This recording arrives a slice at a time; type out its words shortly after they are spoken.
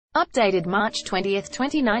Updated March 20,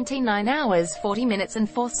 2019, 9 hours 40 minutes and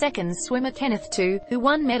 4 seconds. Swimmer Kenneth To, who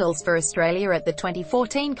won medals for Australia at the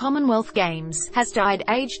 2014 Commonwealth Games, has died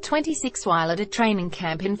aged 26 while at a training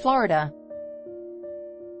camp in Florida.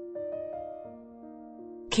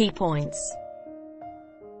 Key points.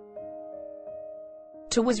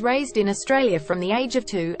 To was raised in Australia from the age of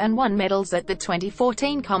 2, and won medals at the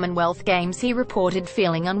 2014 Commonwealth Games. He reported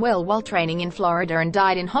feeling unwell while training in Florida and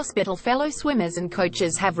died in hospital. Fellow swimmers and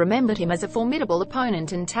coaches have remembered him as a formidable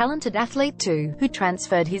opponent and talented athlete. To, who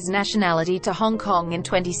transferred his nationality to Hong Kong in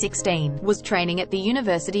 2016, was training at the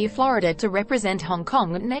University of Florida to represent Hong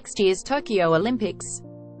Kong at next year's Tokyo Olympics.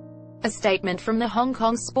 A statement from the Hong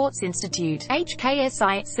Kong Sports Institute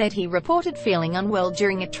 (HKSI) said he reported feeling unwell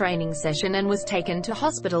during a training session and was taken to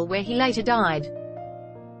hospital where he later died.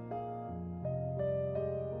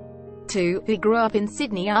 To, who grew up in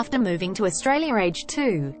Sydney after moving to Australia aged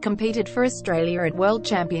 2, competed for Australia at World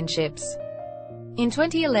Championships in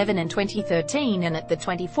 2011 and 2013 and at the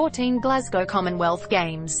 2014 Glasgow Commonwealth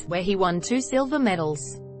Games, where he won 2 silver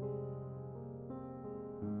medals.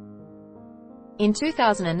 In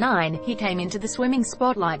 2009, he came into the swimming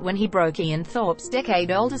spotlight when he broke Ian Thorpe's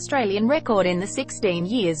decade-old Australian record in the 16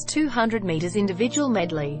 years 200 metres individual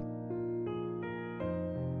medley.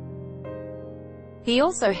 He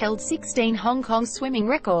also held 16 Hong Kong swimming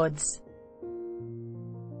records.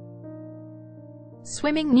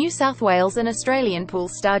 Swimming New South Wales and Australian pool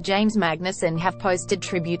star James Magnussen have posted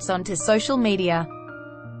tributes onto social media.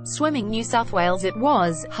 Swimming New South Wales, it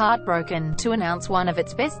was heartbroken to announce one of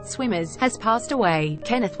its best swimmers has passed away.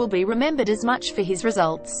 Kenneth will be remembered as much for his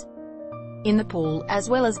results in the pool, as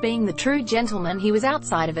well as being the true gentleman he was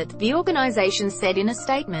outside of it, the organisation said in a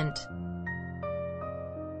statement.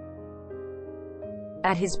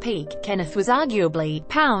 At his peak, Kenneth was arguably,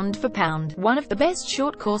 pound for pound, one of the best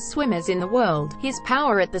short-course swimmers in the world. His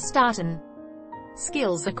power at the start and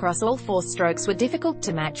skills across all 4 strokes were difficult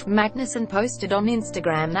to match. Magnussen posted on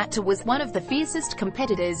Instagram that To was one of the fiercest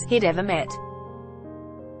competitors he'd ever met.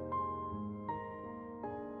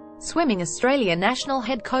 Swimming Australia national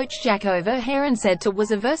head coach Jack O'Verheeren said To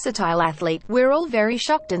was a versatile athlete. We're all very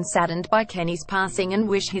shocked and saddened by Kenny's passing and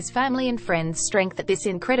wish his family and friends strength at this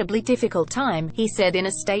incredibly difficult time, he said in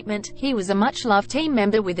a statement. He was a much-loved team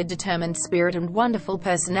member with a determined spirit and wonderful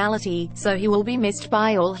personality, so he will be missed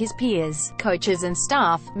by all his peers, coaches and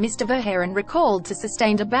staff. Mr. Verheeren recalled To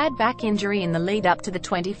sustained a bad back injury in the lead-up to the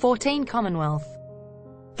 2014 Commonwealth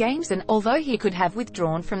Games, and although he could have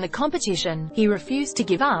withdrawn from the competition, he refused to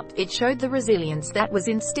give up. It showed the resilience that was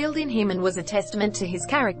instilled in him and was a testament to his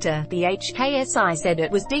character. The HKSI said it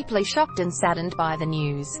was deeply shocked and saddened by the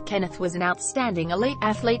news. Kenneth was an outstanding elite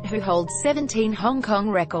athlete who holds 17 Hong Kong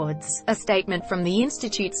records. A statement from the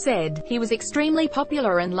institute said, he was extremely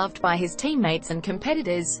popular and loved by his teammates and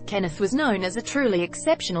competitors. Kenneth was known as a truly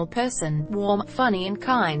exceptional person, warm, funny and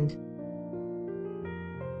kind.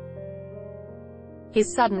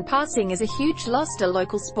 His sudden passing is a huge loss to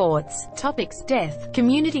local sports. Topics: death,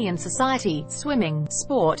 community and society, swimming,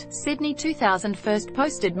 sport. Sydney 2000. First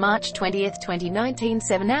posted March 20, 2019,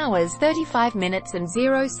 7 hours 35 minutes and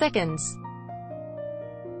 0 seconds.